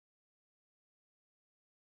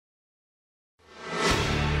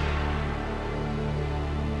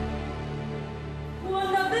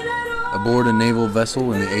Aboard a naval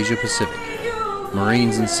vessel in the Asia Pacific,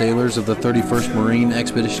 Marines and sailors of the 31st Marine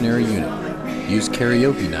Expeditionary Unit use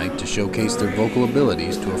karaoke night to showcase their vocal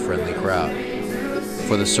abilities to a friendly crowd.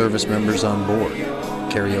 For the service members on board,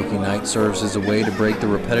 karaoke night serves as a way to break the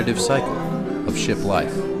repetitive cycle of ship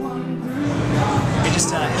life. It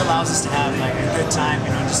just it allows us to have like a good time,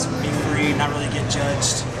 just be free, not really get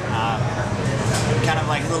judged. Kind of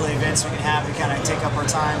like little events we can have to kind of take up our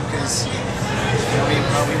time because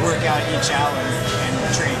we work out each hour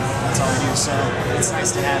and train. That's all we do. So it's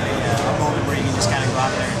nice to have a moment where you can just kind of go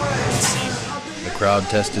out there and sing. The crowd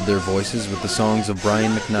tested their voices with the songs of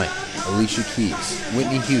Brian McKnight, Alicia Keys,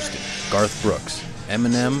 Whitney Houston, Garth Brooks,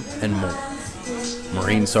 Eminem, and more.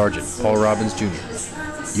 Marine Sergeant Paul Robbins Jr.,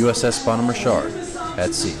 USS Bonhomme Richard,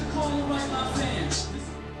 at sea.